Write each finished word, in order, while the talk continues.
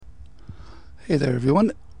Hey there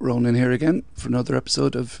everyone, Ronan here again for another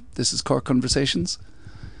episode of This is Cork Conversations.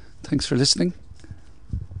 Thanks for listening.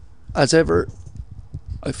 As ever,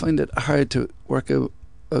 I find it hard to work out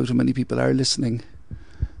how many people are listening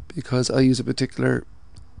because I use a particular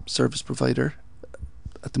service provider.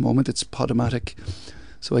 At the moment it's Podomatic,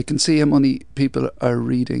 so I can see how many people are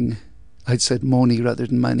reading. I'd said money rather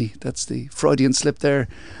than many. That's the Freudian slip there.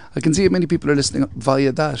 I can see how many people are listening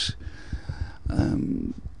via that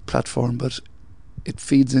platform, but it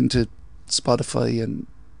feeds into Spotify and,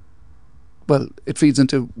 well, it feeds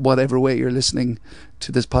into whatever way you're listening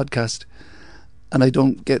to this podcast, and I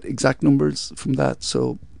don't get exact numbers from that,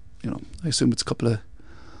 so I assume it's a couple of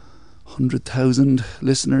 100,000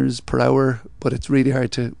 listeners per hour, but it's really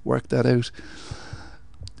hard to work that out.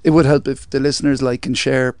 It would help if the listeners like and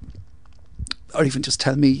share, or even just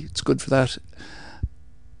tell me. It's good for that.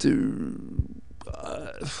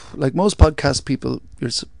 Like most podcast people,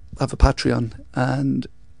 have a Patreon, and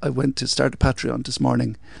I went to start a Patreon this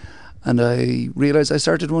morning, and I realised I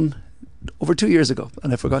started one over 2 years ago,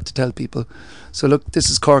 and I forgot to tell people. So look, this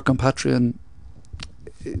is Cork on Patreon.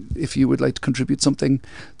 If you would like to contribute something,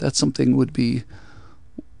 that something would be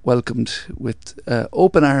welcomed with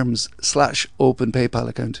open arms / open PayPal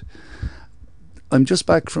account. I'm just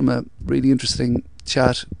back from a really interesting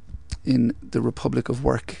chat in the Republic of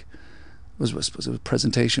Work. I suppose it was a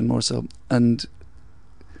presentation more so, and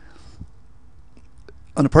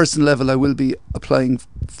on a personal level I will be applying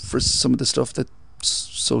for some of the stuff that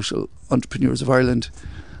Social Entrepreneurs of Ireland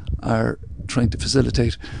are trying to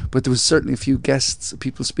facilitate, but there was certainly a few guests,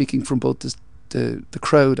 people speaking from both the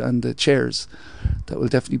crowd and the chairs that will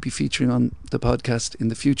definitely be featuring on the podcast in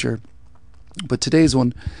the future. But today's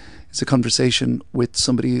one is a conversation with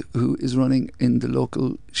somebody who is running in the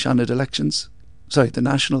local the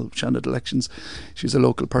national Shannon elections. She's a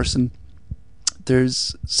local person.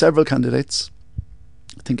 There's several candidates.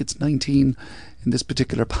 I think it's 19 in this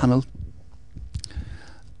particular panel.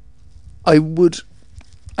 I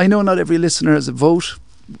know not every listener has a vote.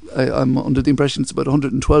 I'm under the impression it's about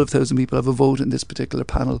 112,000 people have a vote in this particular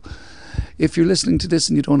panel. If you're listening to this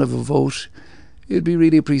and you don't have a vote, it'd be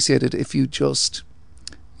really appreciated if you just,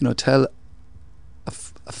 tell a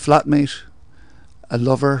flatmate, a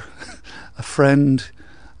lover, a friend,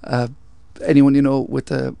 anyone you know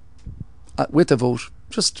with a vote.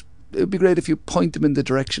 Just, it would be great if you point them in the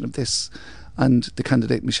direction of this and the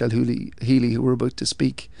candidate Michelle Healy, who we're about to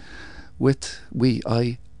speak with.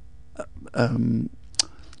 I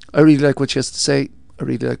really like what she has to say. I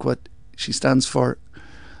really like what she stands for.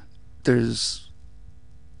 There's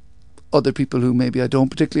other people who maybe I don't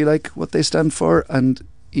particularly like what they stand for, and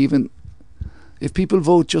even if people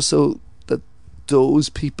vote just so that those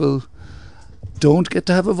people don't get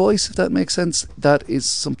to have a voice, if that makes sense, that is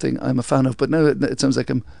something I'm a fan of. But now it sounds like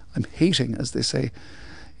I'm hating, as they say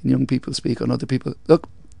in Young People Speak, on other people. Look,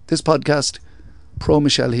 this podcast, pro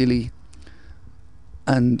Michelle Healy,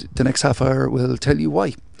 and the next half hour will tell you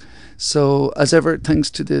why. So as ever, thanks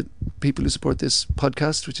to the people who support this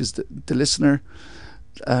podcast, which is the listener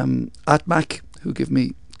at Mac, who give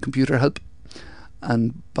me computer help,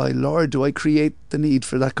 and by Lord do I create the need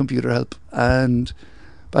for that computer help, and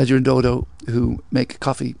Badger and Dodo, who make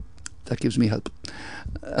coffee that gives me help.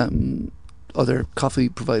 Other coffee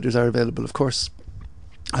providers are available, of course.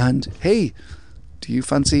 And hey, do you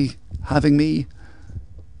fancy having me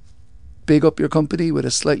big up your company with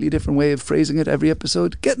a slightly different way of phrasing it every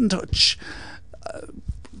episode? Get in touch,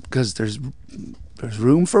 because there's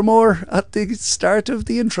room for more at the start of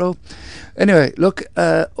the intro. Anyway, look,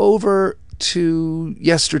 over to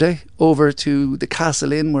yesterday, over to the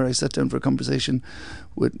Castle Inn, where I sat down for a conversation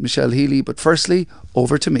with Michelle Healy. But firstly,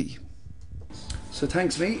 over to me. So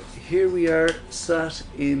thanks, me. Here we are, sat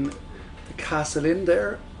in the Castle Inn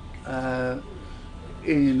there,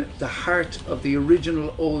 in the heart of the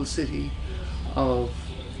original old city of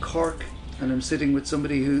Cork, and I'm sitting with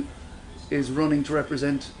somebody who is running to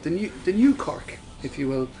represent the new Cork, if you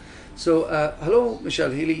will. So hello,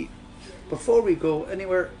 Michelle Healy. Before we go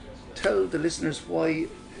anywhere, tell the listeners why,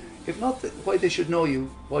 if not why they should know you,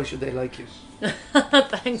 why should they like you?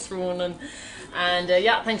 Thanks, Ronan. And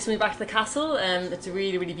thanks for me back to the castle. It's a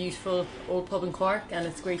really, really beautiful old pub in Cork, and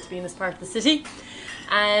it's great to be in this part of the city.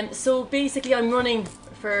 So basically I'm running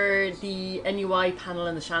for the NUI panel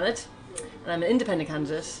in the Shannon, and I'm an independent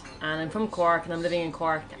candidate, and I'm from Cork, and I'm living in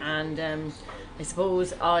Cork, and I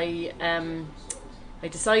suppose I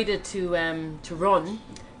decided to run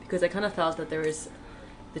because I kind of felt that there was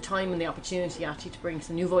the time and the opportunity actually to bring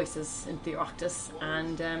some new voices into the Oireachtas,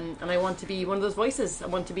 and I want to be one of those voices. I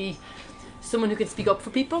want to be someone who can speak up for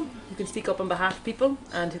people, who can speak up on behalf of people,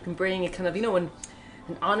 and who can bring a kind of, when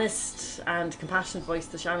an honest and compassionate voice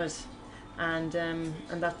to Shannon, and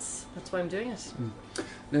that's why I'm doing it.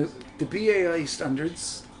 Now, the BAI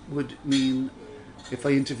standards would mean if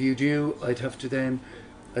I interviewed you, I'd have to then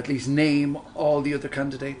at least name all the other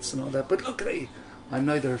candidates and all that. But luckily, I'm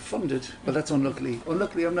neither funded. Well, that's unluckily.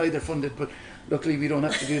 Unluckily, I'm neither funded, but luckily we don't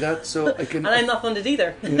have to do that. So I can. And I'm not funded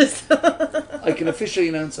either. I can officially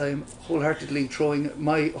announce I'm wholeheartedly throwing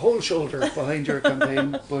my whole shoulder behind your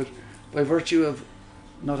campaign, but by virtue of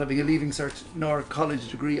not having a leaving cert nor a college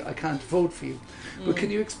degree, I can't vote for you. But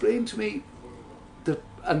can you explain to me,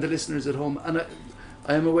 and the listeners at home, and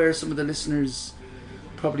I am aware some of the listeners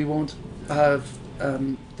probably won't have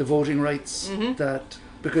the voting rights that,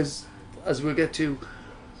 because as we'll get to,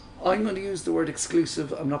 I'm going to use the word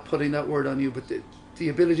exclusive. I'm not putting that word on you, but the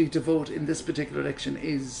ability to vote in this particular election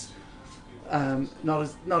is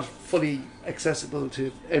not fully accessible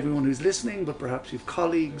to everyone who's listening, but perhaps you've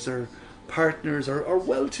colleagues or partners or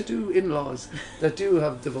well-to-do in-laws that do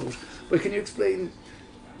have the vote. But can you explain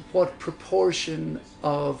what proportion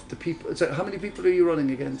of the people, so how many people are you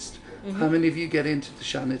running against? How many of you get into the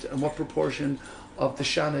Seanad, and what proportion of the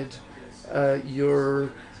Seanad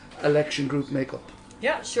your election group make up?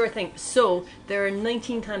 Yeah, sure thing. So there are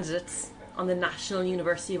 19 candidates on the National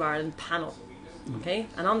University of Ireland panel. Okay,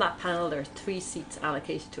 and on that panel there are 3 seats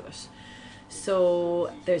allocated to it.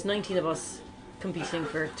 So there's 19 of us competing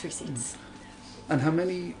for 3 seats. And how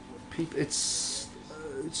many people? It's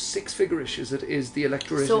 6-figure-ish, is it? Is the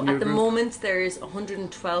electorate? So in your at the group? moment there's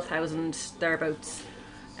 112,000 thereabouts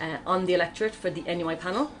on the electorate for the NUI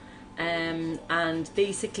panel. And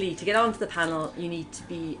basically, to get onto the panel, you need to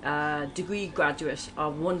be a degree graduate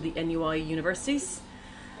of one of the NUI universities,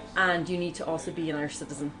 and you need to also be an Irish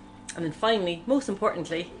citizen. And then finally, most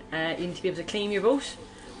importantly, you need to be able to claim your vote.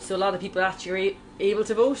 So a lot of people actually are able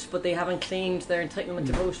to vote, but they haven't claimed their entitlement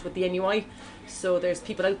to vote with the NUI. So there's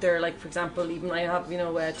people out there, like for example, even I have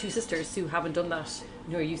 2 sisters who haven't done that,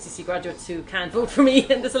 who are UCC graduates who can't vote for me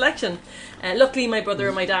in this election. Luckily, my brother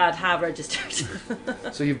and my dad have registered.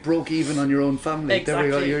 So you've broke even on your own family. Exactly,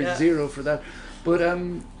 there we go. You're 0 for that. But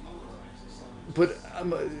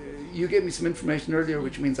you gave me some information earlier,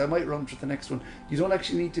 which means I might run for the next one. You don't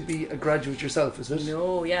actually need to be a graduate yourself, is it?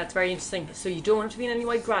 No, yeah, it's very interesting. So you don't have to be an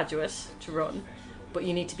NUI graduate to run, but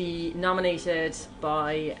you need to be nominated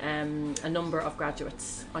by a number of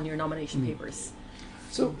graduates on your nomination papers.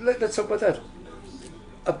 So let's talk about that.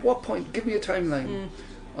 At what point, give me a timeline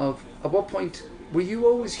of, at what point were you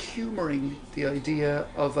always humouring the idea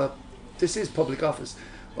of this is public office,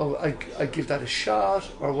 I give that a shot,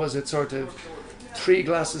 or was it sort of 3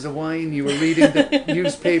 glasses of wine, you were reading the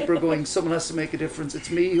newspaper going, someone has to make a difference,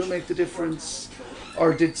 it's me who'll make the difference?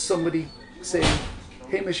 Or did somebody say,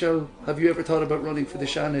 hey Michelle, have you ever thought about running for the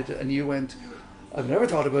Seanad? And you went, I've never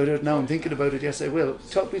thought about it, now I'm thinking about it, yes I will.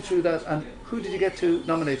 Talk me through that, and who did you get to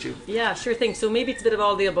nominate you? Yeah, sure thing. So maybe it's a bit of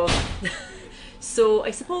all the above. So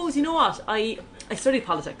I suppose, you know what, I studied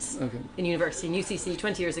politics in university, in UCC,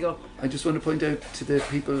 20 years ago. I just want to point out to the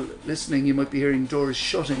people listening, you might be hearing doors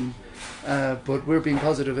shutting, but we're being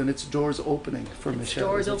positive, and it's doors opening for Michelle.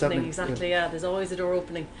 Doors opening, exactly, yeah. There's always a door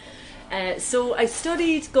opening. So I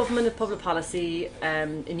studied government and public policy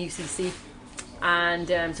in UCC, and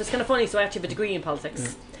so it's kind of funny. So I actually have a degree in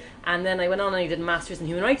politics, and then I went on and I did a master's in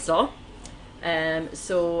human rights law. I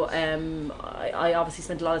obviously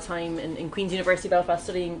spent a lot of time in Queen's University Belfast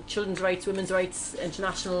studying children's rights, women's rights,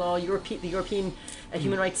 international law, the European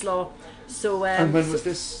human rights law. So and when was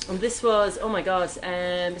this? And this was, oh my god, so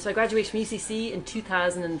I graduated from UCC in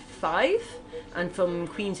 2005 and from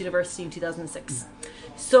Queen's University in 2006.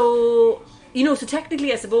 So, so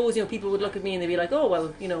technically I suppose, people would look at me and they'd be like, oh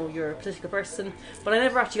well, you're a political person, but I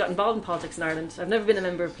never actually got involved in politics in Ireland. I've never been a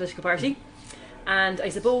member of a political party. And I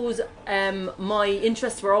suppose my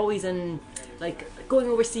interests were always in like going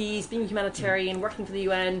overseas, being humanitarian, working for the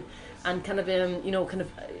UN, and kind of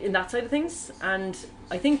in that side of things. And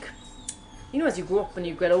I think, as you grow up and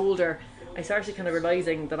you get older, I started kind of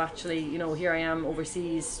realising that actually, here I am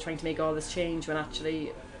overseas trying to make all this change when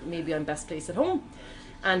actually maybe I'm best placed at home.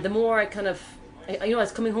 And the more I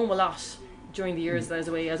was coming home a lot during the years that I was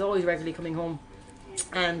away. I was always regularly coming home,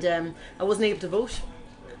 and I wasn't able to vote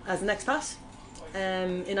as an expat.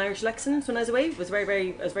 In Irish elections when I was away, I was very,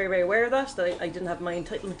 very aware of that I didn't have my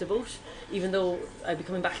entitlement to vote, even though I'd be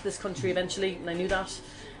coming back to this country eventually, and I knew that,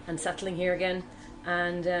 and settling here again.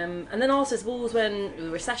 And then also I suppose when the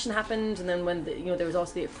recession happened, and then when there was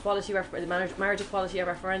also the equality the marriage equality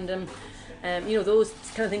referendum, those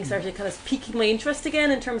kind of things started kind of piquing my interest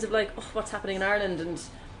again in terms of like, oh, what's happening in Ireland, and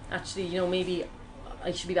actually maybe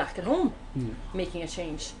I should be back at home making a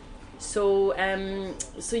change. So then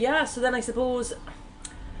I suppose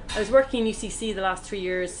I was working in UCC the last 3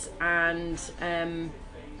 years, and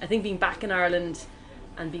I think being back in Ireland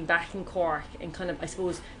and being back in Cork and kind of, I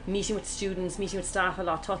suppose, meeting with students, meeting with staff a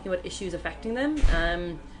lot, talking about issues affecting them,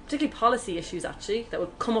 particularly policy issues actually that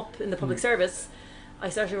would come up in the public service, I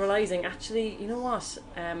started realising, actually, you know what,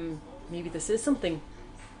 maybe this is something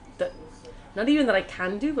that, not even that I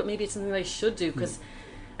can do, but maybe it's something that I should do, because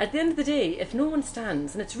at the end of the day, if no one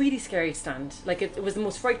stands, and it's really scary to stand, like it was the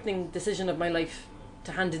most frightening decision of my life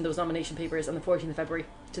to hand in those nomination papers on the 14th of February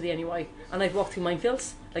to the NUI, and I've walked through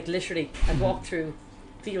minefields, like literally, I've walked through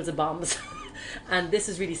fields of bombs, and this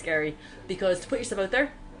is really scary, because to put yourself out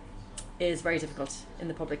there is very difficult in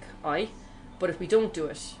the public eye, but if we don't do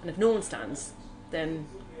it, and if no one stands, then,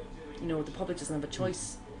 you know, the public doesn't have a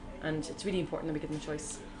choice, and it's really important that we give them a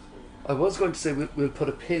choice. I was going to say we'll put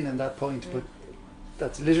a pin in that point, but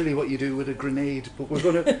that's literally what you do with a grenade. But we're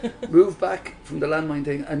going to move back from the landmine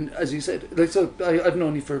thing, and as you said, like, so I've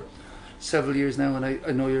known you for several years now, and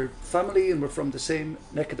I know your family, and we're from the same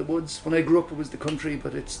neck of the woods. When I grew up, it was the country,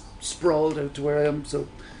 but it's sprawled out to where I am. So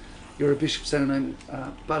you're a Bishopstown, and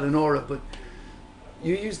I'm Ballinora, but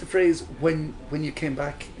you used the phrase when you came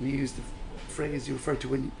back, and you used the phrase you referred to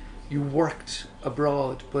when you worked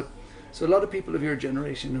abroad. But so a lot of people of your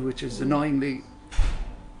generation, which is annoyingly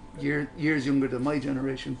years younger than my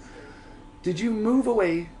generation, did you move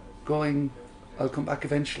away going, I'll come back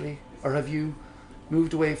eventually, or have you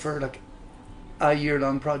moved away for like a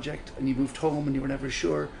year-long project and you moved home and you were never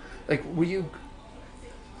sure? Like, were you,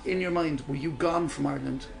 in your mind, were you gone from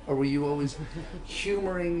Ireland, or were you always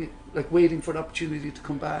humouring, like waiting for an opportunity to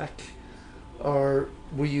come back, or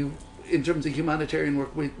were you, in terms of humanitarian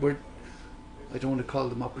work, were I don't want to call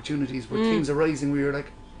them opportunities, were things arising where you're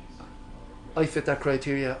like, I fit that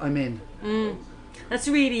criteria, I'm in? That's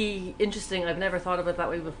really interesting. I've never thought of it that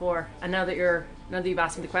way before, and now that you've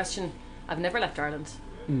asked me the question, I've never left Ireland.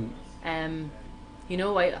 You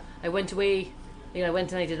know, I went away, you know, I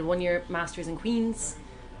went and I did a 1-year master's in Queen's,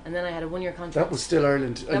 and then I had a 1-year contract. That was still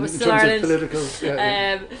Ireland. That was in still terms Ireland. Of political.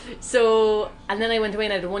 Yeah. So, and then I went away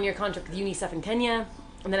and I had a 1-year contract with UNICEF in Kenya,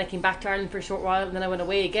 and then I came back to Ireland for a short while, and then I went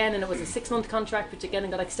away again, and it was a 6-month contract, which again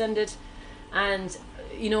got extended. And,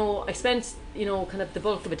 you know, I spent, you know, kind of the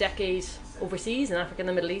bulk of a decade overseas in Africa and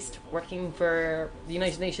the Middle East, working for the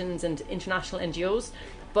United Nations and international NGOs,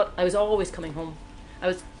 but I was always coming home. I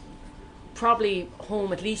was probably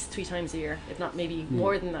home at least 3 times a year, if not maybe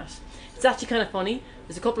more than that. It's actually kind of funny.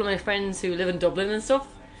 There's a couple of my friends who live in Dublin and stuff,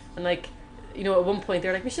 and like, you know, at one point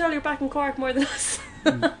they're like, Michelle, you're back in Cork more than us.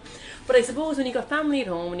 But I suppose when you got family at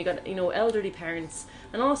home, when you got, you know, elderly parents,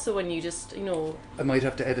 and also when you just, you know... I might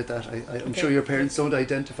have to edit that. I'm sure your parents don't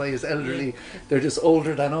identify as elderly. They're just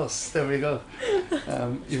older than us. There we go.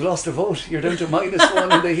 You've lost a vote. You're down to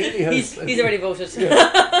 -1 in the Healy house. He's already voted.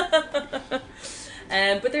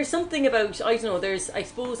 But there's something about, I don't know, I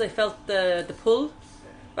suppose I felt the pull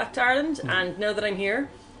back to Ireland, and now that I'm here,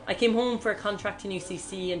 I came home for a contract in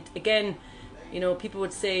UCC, and again, you know, people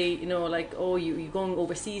would say, you know, like, oh, you're going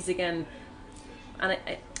overseas again, and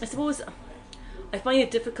I suppose I find it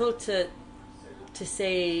difficult to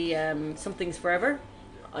say something's forever.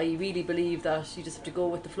 I really believe that you just have to go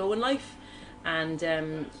with the flow in life, and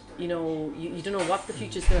you know, you don't know what the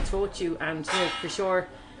future's going to throw at you, and you know, for sure,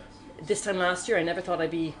 this time last year I never thought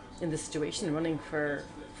I'd be in this situation, running for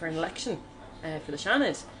an election for the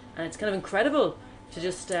Seanad, and it's kind of incredible to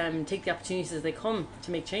just take the opportunities as they come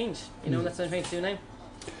to make change. You know, that's what I'm trying to do now.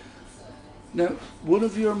 Now, one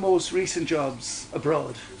of your most recent jobs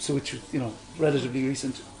abroad, so which was, you know, relatively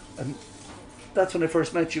recent, and that's when I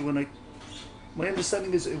first met you. My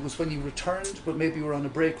understanding is it was when you returned, but maybe you were on a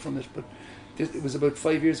break from it. But it was about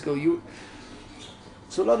 5 years ago.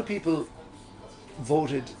 So a lot of people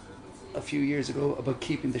voted a few years ago about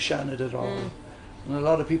keeping the Seanad at all, and a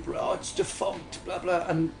lot of people, oh, it's defunct, blah blah.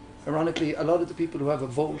 And ironically, a lot of the people who have a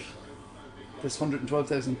vote, this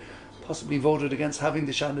 112,000, possibly voted against having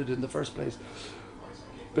the Seanad in the first place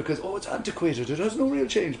because, oh, it's antiquated, it has no real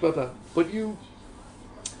change, blah blah. But you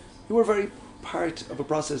were very part of a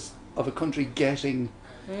process of a country getting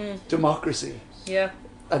democracy,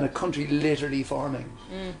 and a country literally forming.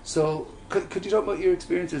 So could you talk about your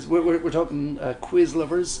experiences? We're talking quiz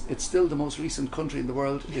lovers. It's still the most recent country in the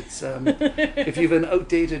world. It's if you've an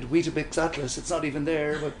outdated Weetabix atlas, it's not even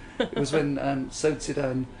there. But it was when South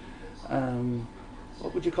Sudan,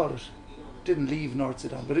 what would you call it? Didn't leave North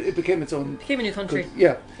Sudan, but it became its own. Became a new country.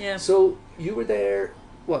 Yeah. So you were there.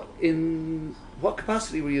 In what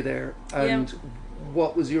capacity were you there? And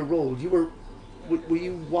what was your role? Were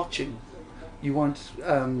you watching? You weren't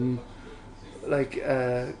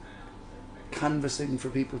canvassing for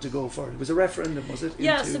people to go for? It was a referendum, was it?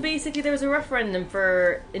 Yeah, so basically there was a referendum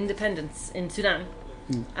for independence in Sudan,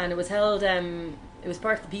 and it was held, it was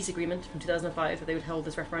part of the peace agreement from 2005 that they would hold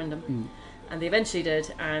this referendum, and they eventually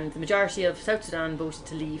did, and the majority of South Sudan voted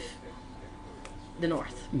to leave the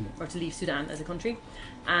north, or to leave Sudan as a country.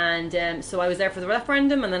 And so I was there for the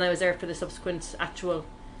referendum, and then I was there for the subsequent actual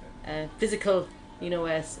physical,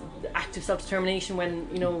 act of self-determination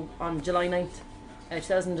when, on July 9th,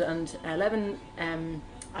 2011,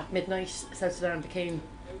 at midnight, South Sudan became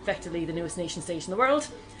effectively the newest nation state in the world.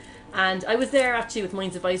 And I was there actually with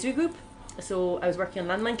Mines Advisory Group. So I was working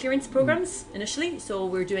on landmine clearance programs initially. So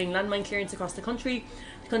we were doing landmine clearance across the country.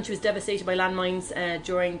 The country was devastated by landmines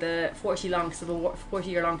during the 40-year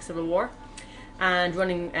long civil war, and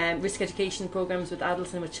running risk education programs with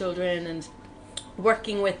adults and with children, and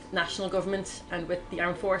working with national government and with the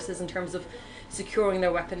armed forces in terms of securing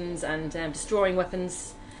their weapons and destroying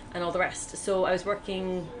weapons and all the rest. So I was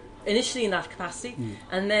working initially in that capacity,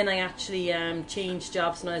 and then I actually changed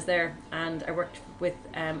jobs when I was there, and I worked with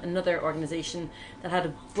another organisation that had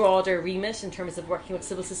a broader remit in terms of working with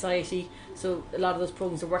civil society. So a lot of those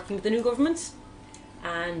programs are working with the new government,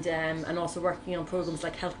 and also working on programs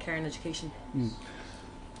like healthcare and education.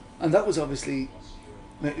 And that was obviously,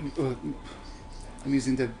 I'm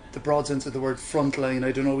using the broad sense of the word frontline.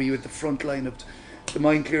 I don't know, were you at the front line of the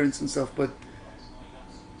mine clearance and stuff, but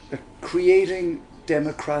creating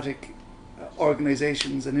democratic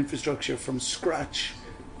organisations and infrastructure from scratch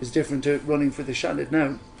is different to running for the Shannon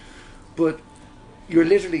now. But you're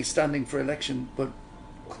literally standing for election. But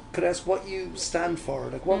could I ask what you stand for?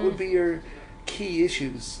 Like, what would be your key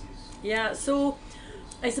issues? Yeah, so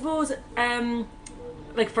I suppose,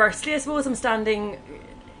 firstly, I suppose I'm standing,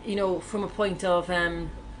 from a point of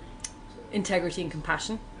integrity and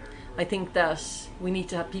compassion. I think that we need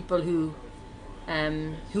to have people who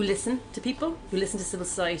listen to people, who listen to civil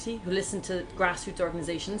society, who listen to grassroots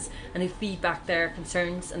organisations, and who feed back their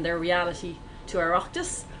concerns and their reality to our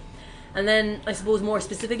Oireachtas. And then I suppose more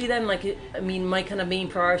specifically then, my kind of main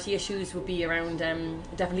priority issues would be around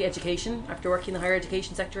definitely education. After working in the higher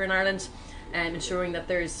education sector in Ireland, ensuring that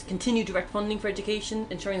there's continued direct funding for education,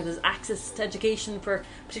 ensuring that there's access to education for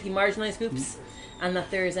particularly marginalised groups, and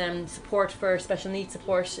that there's support for special needs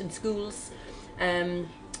support in schools.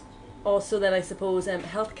 Also then I suppose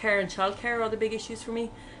healthcare and childcare are other big issues for me.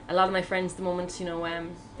 A lot of my friends at the moment,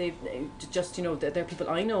 they're people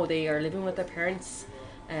I know, they are living with their parents.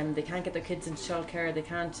 They can't get their kids into childcare, they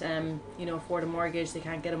can't afford a mortgage, they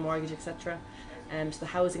can't get a mortgage, etc. So the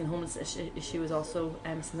housing and homeless issue is also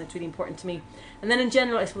something that's really important to me. And then in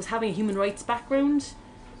general, I suppose having a human rights background,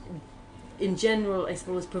 in general, I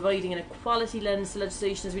suppose providing an equality lens to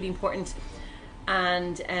legislation is really important.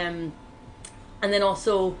 And then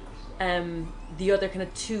also the other kind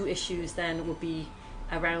of two issues then would be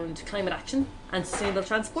around climate action and sustainable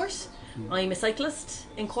transport. I'm a cyclist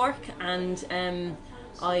in Cork, and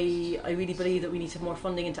I really believe that we need to have more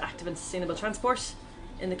funding into active and sustainable transport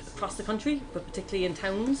across the country, but particularly in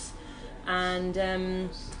towns, and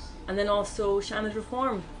then also Shannon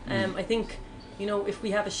reform. I think if we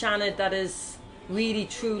have a Shannon that is really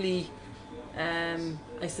truly,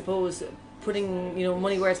 I suppose, putting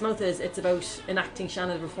money where its mouth is, it's about enacting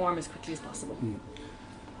Shannon reform as quickly as possible.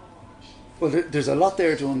 Well, there's a lot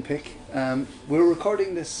there to unpick. We're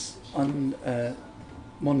recording this on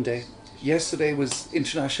Monday. Yesterday was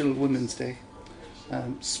International Women's Day.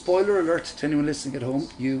 Spoiler alert to anyone listening at home: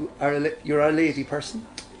 you're a lady person.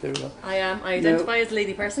 There we go. I am. I identify as a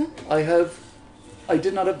lady person. I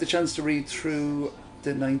did not have the chance to read through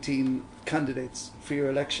the 19 candidates for your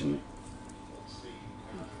election.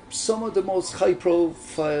 Some of the most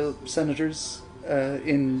high-profile senators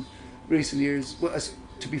in recent years. Well,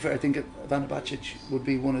 to be fair, I think Ivana Bacik would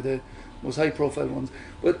be one of the most high-profile ones.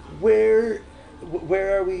 But where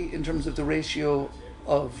are we in terms of the ratio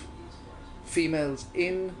of females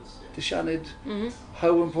in the Shannon?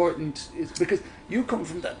 How important is, because you come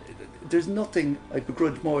from that, there's nothing I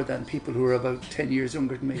begrudge more than people who are about 10 years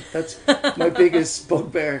younger than me. That's my biggest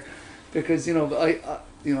bugbear, because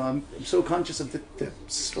I'm so conscious of the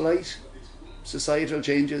slight societal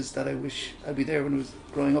changes that I wish I'd be there when I was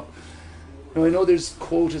growing up. Now I know there's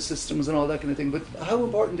quota systems and all that kind of thing, but how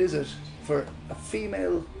important is it for a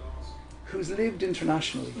female who's lived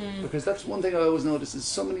internationally? Because that's one thing I always notice, is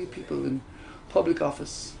so many people in public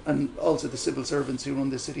office, and also the civil servants who run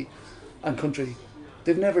the city and country,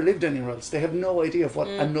 they've never lived anywhere else. They have no idea of what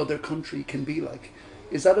another country can be like.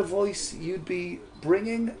 Is that a voice you'd be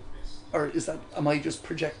bringing, or am I just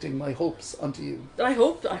projecting my hopes onto you? I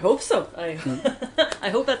hope so. I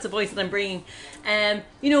hope that's a voice that I'm bringing.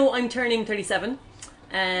 I'm turning 37.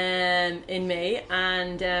 in May,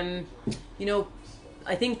 and you know,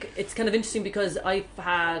 I think it's kind of interesting because I've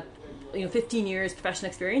had 15 years professional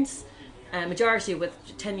experience, majority with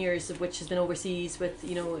 10 years of which has been overseas with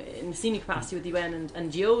in senior capacity with the UN and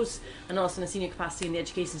NGOs, and also in a senior capacity in the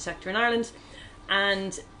education sector in Ireland.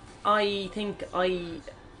 And I think I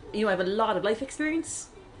have a lot of life experience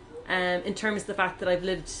in terms of the fact that I've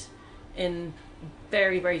lived in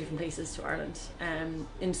very, very different places to Ireland.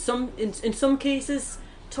 In some cases,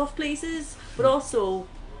 tough places, but also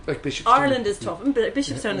like Bishopstown. Ireland is tough.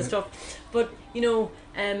 Bishopstown is tough, but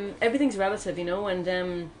everything's relative, and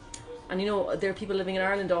there are people living in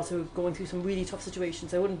Ireland also going through some really tough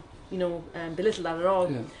situations. I wouldn't belittle that at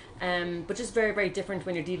all. Yeah. But just very, very different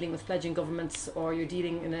when you're dealing with pledging governments, or you're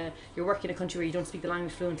working in a country where you don't speak the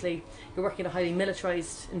language fluently. You're working in a highly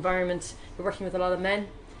militarised environment. You're working with a lot of men,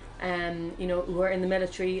 who are in the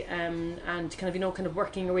military, and kind of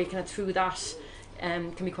working your way kind of through that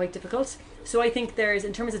can be quite difficult. So I think there's,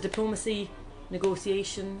 in terms of diplomacy,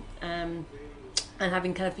 negotiation, and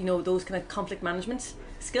having kind of those kind of conflict management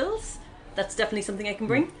skills, that's definitely something I can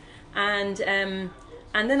bring. And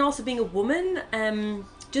then also being a woman,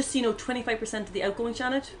 just 25% of the outgoing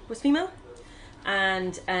Seanad was female,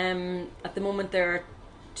 and at the moment there are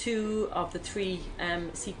 2 of the 3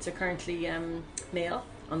 seats are currently male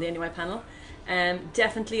on the NUI panel.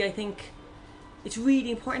 Definitely, I think it's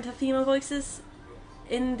really important to have female voices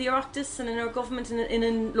in the Oireachtas and in our government and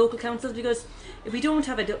in local councils, because if we don't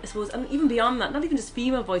have I suppose, and even beyond that, not even just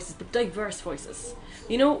female voices but diverse voices,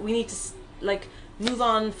 we need to move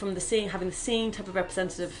on from having the same type of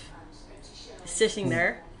representative sitting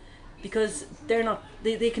there, because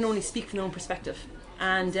they can only speak from their own perspective,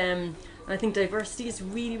 and I think diversity is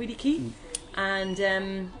really, really key. And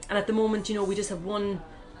at the moment, we just have one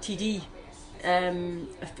TD,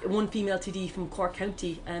 one female TD from Cork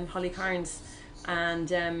County, Holly Carnes, and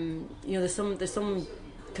there's some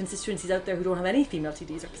constituencies out there who don't have any female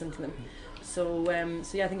TDs representing them. So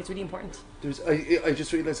yeah, I think it's really important. I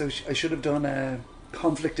just realised I should have done a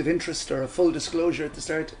conflict of interest or a full disclosure at the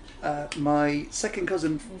start. My second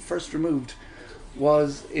cousin, first removed,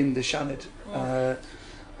 was in the Seanad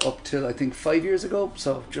up till I think 5 years ago.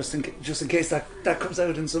 So just in case that comes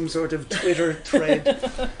out in some sort of Twitter thread.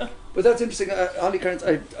 But that's interesting. Holly Carnes,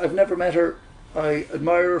 I've never met her. I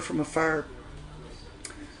admire her from afar.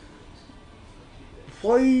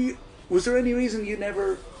 Why was there any reason you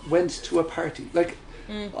never went to a party?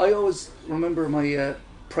 I always remember my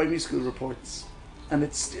primary school reports, and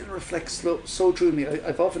it still reflects so true to me.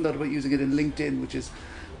 I've often thought about using it in LinkedIn, which is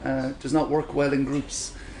does not work well in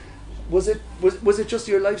groups. Was it just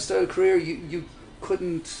your lifestyle career? You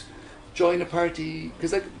couldn't join a party?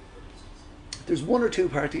 Because there's 1 or 2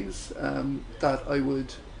 parties that I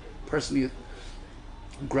would personally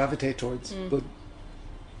gravitate towards, but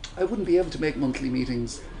I wouldn't be able to make monthly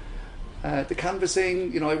meetings. The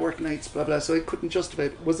canvassing, I work nights, blah blah, so I couldn't justify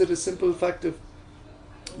it. Was it a simple fact of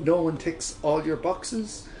no one ticks all your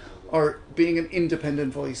boxes, or being an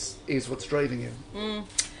independent voice is what's driving you?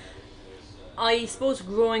 I suppose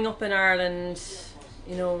growing up in Ireland,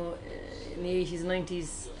 in the 80s and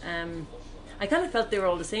 90s, I kind of felt they were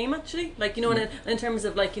all the same, actually. In terms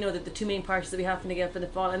of the 2 main parties that we happen to get up in the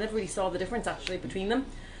fall, I never really saw the difference actually between them.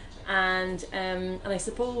 And I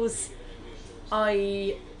suppose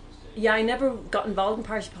I never got involved in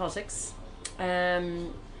party politics,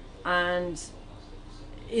 and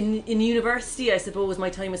in university, I suppose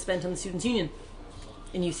my time was spent on the Students' Union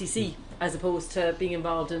in UCC, as opposed to being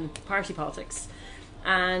involved in party politics.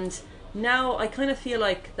 And now I kind of feel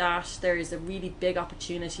like that there is a really big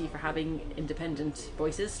opportunity for having independent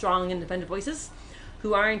voices, strong independent voices,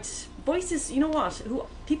 who aren't voices,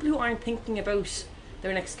 people who aren't thinking about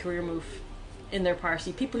their next career move in their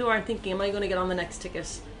party, people who aren't thinking, am I going to get on the next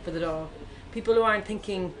ticket for the Dáil? People who aren't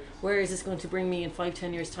thinking, where is this going to bring me in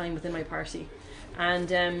 5-10 years time within my party?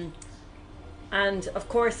 And of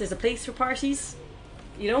course there's a place for parties,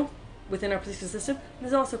 within our political system.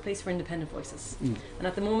 There's also a place for independent voices, and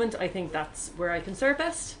at the moment I think that's where I can serve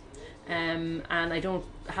best, and I don't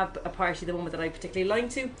have a party at the moment that I particularly align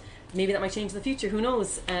to. Maybe that might change in the future, who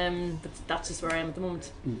knows, but that's just where I am at the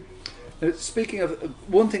moment. Now, speaking of,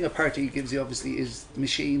 one thing a party gives you obviously is the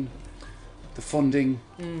machine, the funding,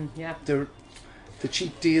 the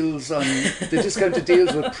cheap deals on the discounted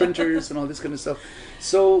deals with printers and all this kind of stuff.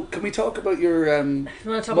 So can we talk about your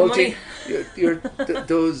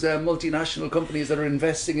those multinational companies that are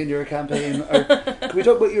investing in your campaign? Or can we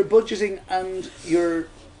talk about your budgeting and your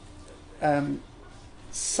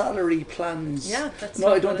salary plans? Yeah, that's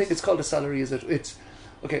no, I don't think it's called a salary, is it? It's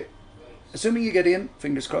okay. Assuming you get in,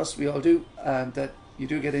 fingers crossed, we all do, that you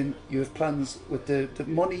do get in, you have plans with the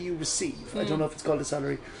money you receive. I don't know if it's called a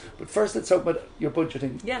salary, but first let's talk about your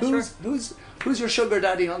budgeting. Yeah, Who's your sugar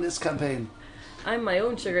daddy on this campaign? I'm my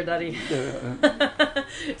own sugar daddy.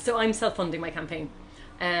 So I'm self-funding my campaign.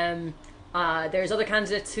 There's other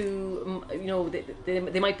candidates who,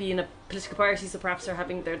 they might be in a political party, so perhaps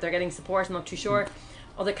they're getting support. I'm not too sure.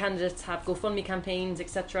 Other candidates have GoFundMe campaigns,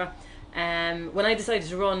 etc. When I decided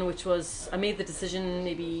to run, I made the decision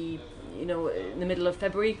maybe in the middle of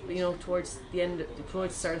February, towards the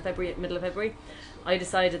start of February, middle of February, I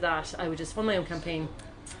decided that I would just fund my own campaign,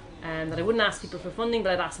 and that I wouldn't ask people for funding,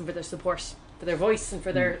 but I'd ask them for their support, for their voice, and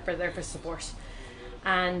for their support.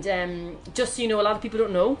 And just so you know, a lot of people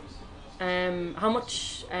don't know how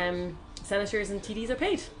much senators and TDs are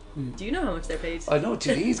paid. Do you know how much they're paid? I know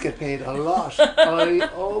TDs get paid a lot.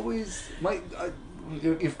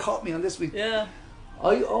 You've caught me on this week. Yeah.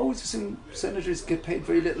 I always assume senators get paid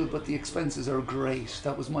very little, but the expenses are great.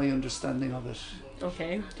 That was my understanding of it.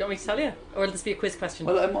 Okay. Do you want me to tell you? Or will this be a quiz question?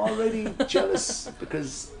 Well, I'm already jealous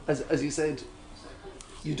because, as you said,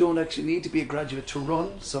 you don't actually need to be a graduate to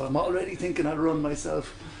run. So I'm already thinking I'll run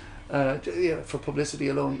myself for publicity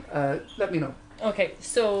alone. Let me know. Okay.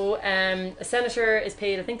 So a senator is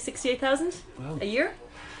paid, I think, 68,000 a year.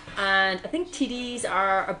 And I think TDs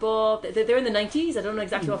are above, they're in the 90s. I don't know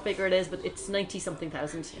exactly what figure it is, but it's 90-something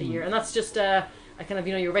thousand a year. And that's just a kind of,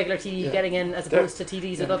 your regular TD getting in, as opposed to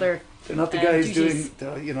TDs with other They're not the guys duties.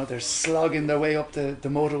 doing, they're slogging their way up the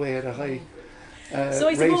motorway at a high so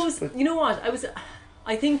I suppose, rate, you know what,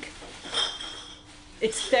 I think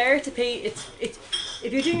it's fair to pay, if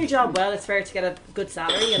you're doing your job well, it's fair to get a good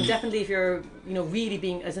salary. And definitely if you're, really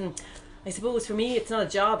being, as in, I suppose for me, it's not a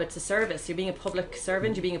job, it's a service. You're being a public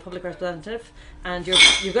servant, you're being a public representative, and you're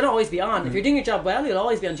going to always be on. If you're doing your job well, you'll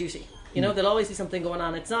always be on duty. There'll always be something going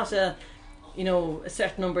on. It's not a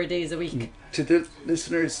certain number of days a week. To the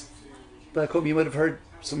listeners back home, you might have heard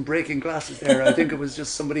some breaking glasses there. I think it was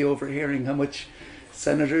just somebody overhearing how much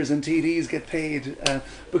senators and TDs get paid.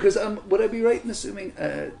 Because would I be right in assuming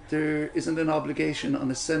there isn't an obligation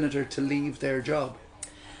on a senator to leave their job?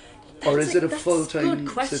 Or is it a full-time? That's a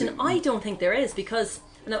good question. City? I don't think there is, because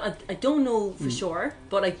I don't know for sure,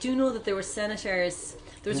 but I do know that there were senators.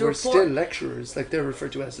 There was a report, still lecturers, like they're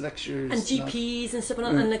referred to as lecturers, and GPs and stuff,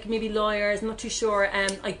 and like maybe lawyers. I'm not too sure.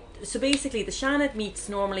 So basically, the Seanad meets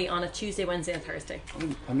normally on a Tuesday, Wednesday, and Thursday.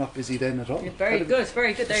 I'm not busy then at all. Very good.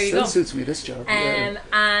 There you go. Still suits me, this job.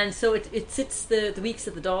 And so it sits the weeks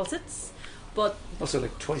that the Dáil sits, but also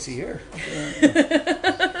like twice a year.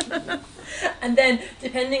 And then,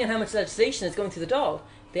 depending on how much legislation is going through the Dáil,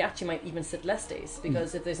 they actually might even sit less days,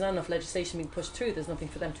 because if there's not enough legislation being pushed through, there's nothing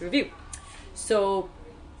for them to review. So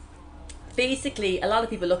basically, a lot of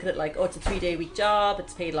people look at it like, it's a 3-day week job,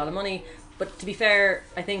 it's paid a lot of money. But to be fair,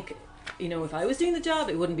 I think, if I was doing the job,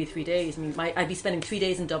 it wouldn't be 3 days. I mean, I'd be spending 3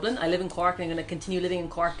 days in Dublin. I live in Cork, and I'm going to continue living in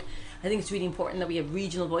Cork. I think it's really important that we have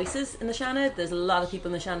regional voices in the Seanad. There's a lot of people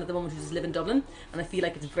in the Seanad at the moment who just live in Dublin, and I feel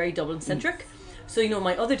like it's very Dublin-centric. So,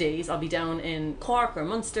 my other days, I'll be down in Cork or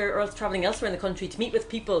Munster, or else travelling elsewhere in the country to meet with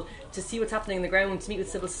people, to see what's happening on the ground, to meet with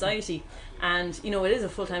civil society. And, it is a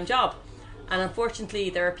full-time job. And unfortunately,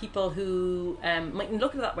 there are people who mightn't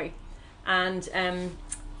look at it that way. And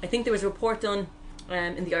I think there was a report done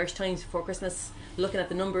in the Irish Times before Christmas, looking at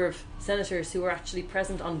the number of senators who were actually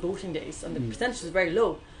present on voting days, and the percentage is very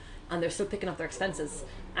low, and they're still picking up their expenses.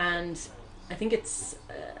 And I think it's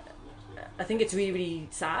really, really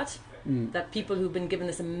sad that people who've been given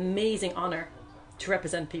this amazing honour to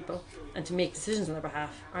represent people and to make decisions on their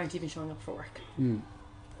behalf aren't even showing up for work.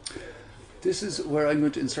 This is where I'm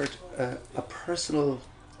going to insert a personal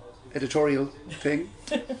editorial thing,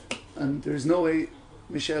 and there's no way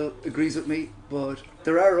Michelle agrees with me, but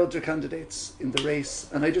there are other candidates in the race,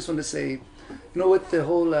 and I just want to say, with the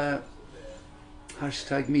whole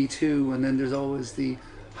hashtag Me Too, and then there's always the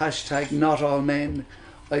hashtag Not All Men,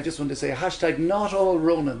 I just want to say hashtag Not All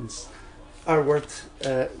Ronans are worth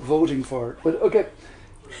voting for. But okay,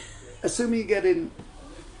 assuming you get in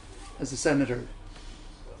as a senator,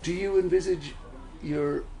 do you envisage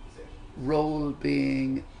your role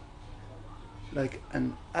being like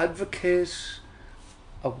an advocate,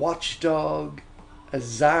 a watchdog, a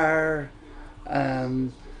czar,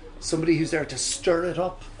 somebody who's there to stir it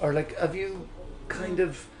up? Or like, have you kind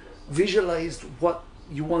of visualized what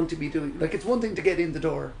you want to be doing? Like, it's one thing to get in the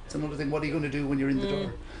door, it's another thing, what are you going to do when you're in the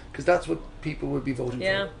door? Because that's what people will be voting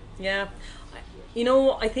for. Yeah.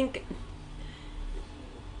 I think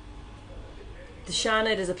the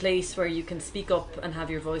Seanad is a place where you can speak up and have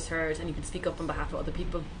your voice heard, and you can speak up on behalf of other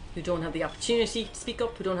people who don't have the opportunity to speak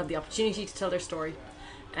up, who don't have the opportunity to tell their story.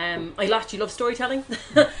 I actually love storytelling.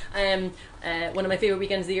 One of my favourite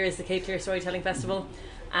weekends of the year is the Cape Clear Storytelling Festival,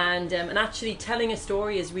 and actually telling a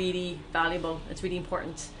story is really valuable. It's really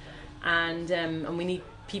important, and we need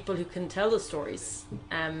people who can tell those stories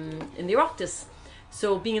in the Oireachtas.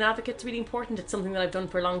 So being an advocate is really important. It's something that I've done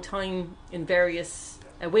for a long time in various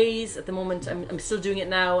ways. At the moment, I'm still doing it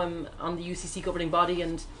now. I'm on the UCC governing body,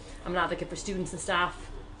 and I'm an advocate for students and staff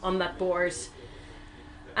on that board.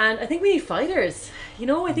 And I think we need fighters. You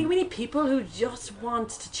know, I think we need people who just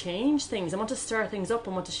want to change things and want to stir things up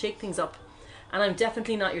and want to shake things up. And I'm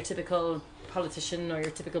definitely not your typical politician or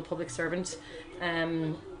your typical public servant.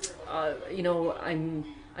 You know,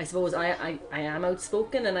 I suppose I am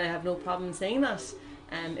outspoken, and I have no problem saying that.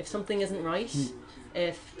 If something isn't right,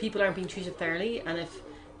 if people aren't being treated fairly, and if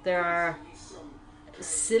there are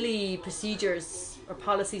silly procedures or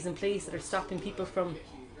policies in place that are stopping people from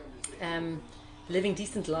living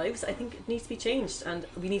decent lives, I think it needs to be changed, and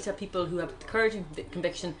we need to have people who have the courage and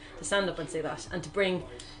conviction to stand up and say that, and to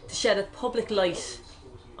shed a public light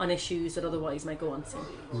on issues that otherwise might go unseen.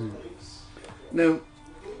 Now,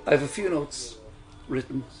 I have a few notes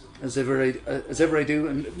written, as ever I do,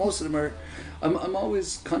 and most of them are. I'm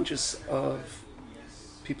always conscious of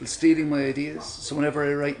people stealing my ideas, so whenever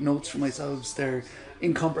I write notes for myself, they're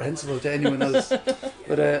incomprehensible to anyone else.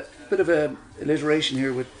 But a bit of a alliteration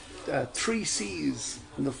here with 3 C's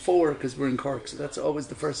and the 4, because we're in Cork, so that's always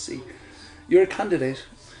the first C. You're a candidate,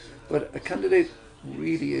 but a candidate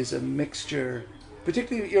really is a mixture.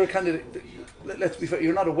 Particularly, you're a candidate. Let's be fair,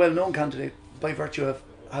 you're not a well-known candidate by virtue of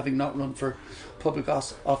having not run for public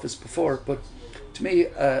office before, but to me,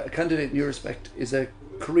 a candidate in your respect is a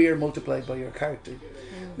career multiplied by your character.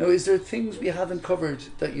 Now, is there things we haven't covered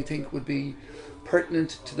that you think would be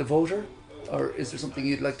pertinent to the voter, or is there something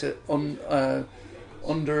you'd like to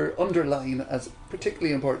underline as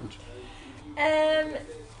particularly important?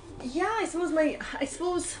 Yeah, I suppose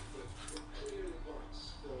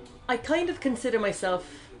I kind of consider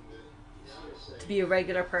myself to be a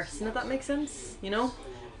regular person, if that makes sense, you know?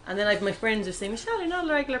 And then my friends are saying, Michelle, you're not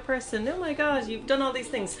a regular person. Oh my God, you've done all these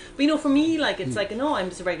things. But you know, for me, like, it's like, no, I'm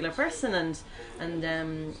just a regular person, and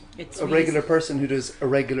it's a really regular person who does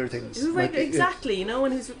irregular things. Exactly, you know,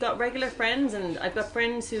 and who's got regular friends. And I've got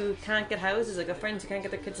friends who can't get houses. I've got friends who can't get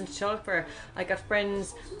their kids into childcare. I got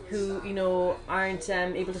friends who, you know, aren't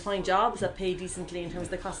able to find jobs that pay decently in terms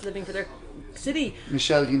of the cost of living for their city.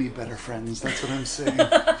 Michelle, you need better friends. That's what I'm saying.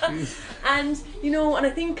 And you know, and I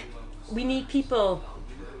think we need people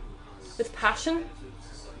with passion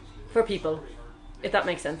for people, if that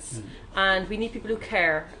makes sense. And we need people who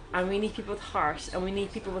care, and we need people with heart, and we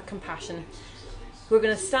need people with compassion who are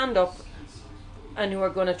going to stand up and who are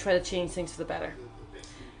going to try to change things for the better.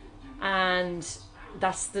 And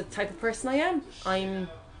that's the type of person I am.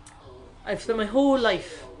 I've spent my whole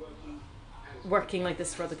life working like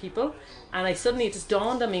this for other people, and it just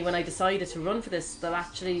dawned on me when I decided to run for this that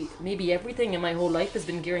actually maybe everything in my whole life has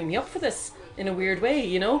been gearing me up for this in a weird way,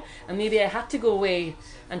 you know, and maybe I had to go away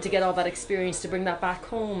and to get all that experience to bring that back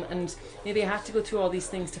home, and maybe I had to go through all these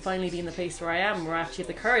things to finally be in the place where I am, where I actually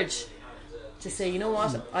have the courage to say, you know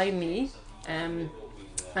what, I'm me, and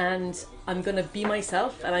I'm going to be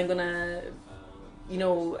myself, and I'm going to, you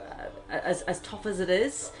know, as tough as it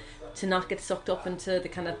is, to not get sucked up into the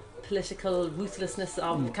kind of political ruthlessness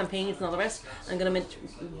of campaigns and all the rest. I'm going to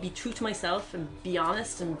be true to myself and be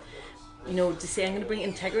honest, and you know, to say I'm going to bring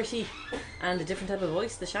integrity and a different type of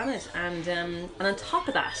voice to Shannon. And on top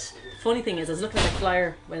of that, the funny thing is, I was looking at the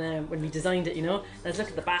flyer when we designed it, you know, and I was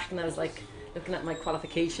looking at the back, and I was like looking at my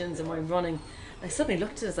qualifications and where I'm running. And I suddenly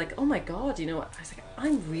looked at it, I was like, oh my God, you know, I was like,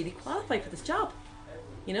 I'm really qualified for this job.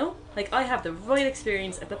 You know, like, I have the right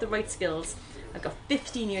experience, I've got the right skills, I've got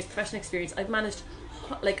 15 years professional experience, I've managed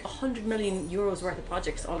like 100 million euros worth of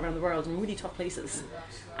projects all around the world in really tough places,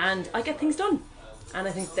 and I get things done. And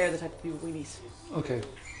I think they're the type of people we need. Okay.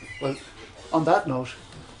 Well, on that note,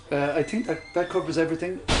 I think that covers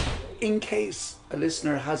everything. In case a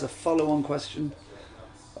listener has a follow-on question,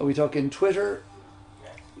 are we talking Twitter?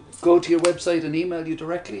 Go to your website and email you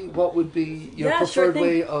directly? What would be your preferred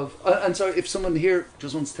way of... and so if someone here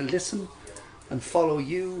just wants to listen and follow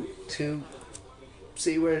you to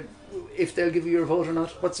see if they'll give you your vote or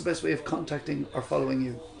not, what's the best way of contacting or following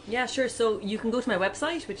you? Yeah, sure. So you can go to my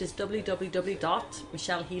website, which is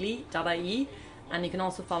www.michellehealy.ie, and you can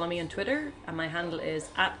also follow me on Twitter, and my handle is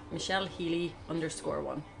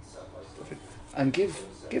 @MichelleHealy_1. Perfect. And give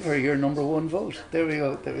her your number 1 vote. There we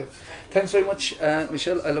go. Thanks very much,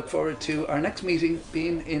 Michelle. I look forward to our next meeting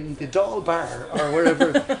being in the Dáil Bar or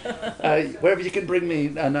wherever you can bring me,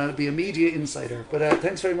 and I'll be a media insider. But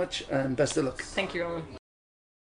thanks very much, and best of luck. Thank you, Roman.